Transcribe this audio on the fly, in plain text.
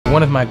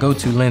One of my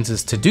go-to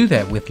lenses to do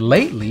that with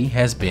lately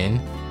has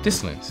been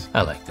this lens.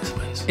 I like this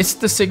lens. It's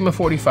the Sigma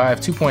 45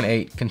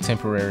 2.8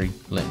 contemporary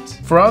lens.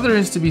 For all there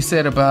is to be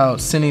said about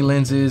cine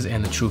lenses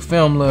and the true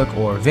film look,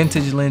 or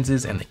vintage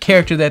lenses and the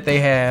character that they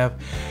have,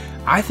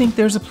 I think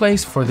there's a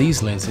place for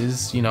these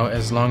lenses, you know,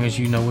 as long as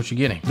you know what you're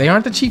getting. They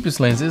aren't the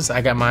cheapest lenses.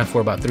 I got mine for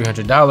about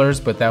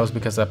 $300, but that was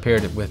because I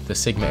paired it with the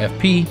Sigma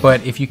FP.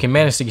 But if you can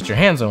manage to get your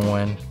hands on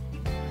one,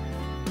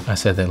 I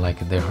said that like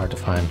they're hard to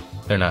find.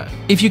 They're not.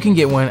 If you can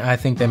get one, I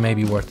think that may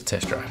be worth the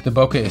test drive. The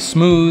bokeh is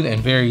smooth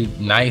and very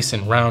nice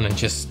and round and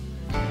just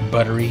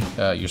buttery.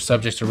 Your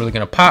subjects are really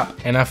gonna pop,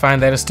 and I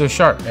find that it's still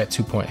sharp at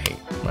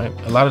 2.8, right?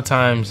 A lot of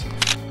times,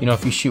 you know,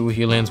 if you shoot with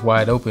your lens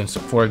wide open,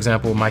 so for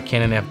example, my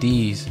Canon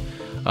FDs,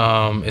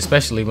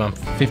 especially when I'm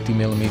 50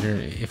 millimeter,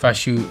 if I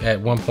shoot at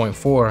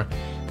 1.4,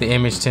 the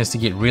image tends to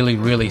get really,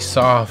 really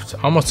soft,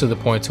 almost to the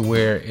point to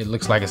where it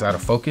looks like it's out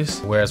of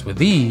focus. Whereas with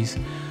these,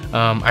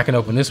 I can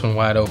open this one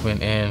wide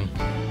open and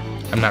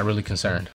I'm not really concerned.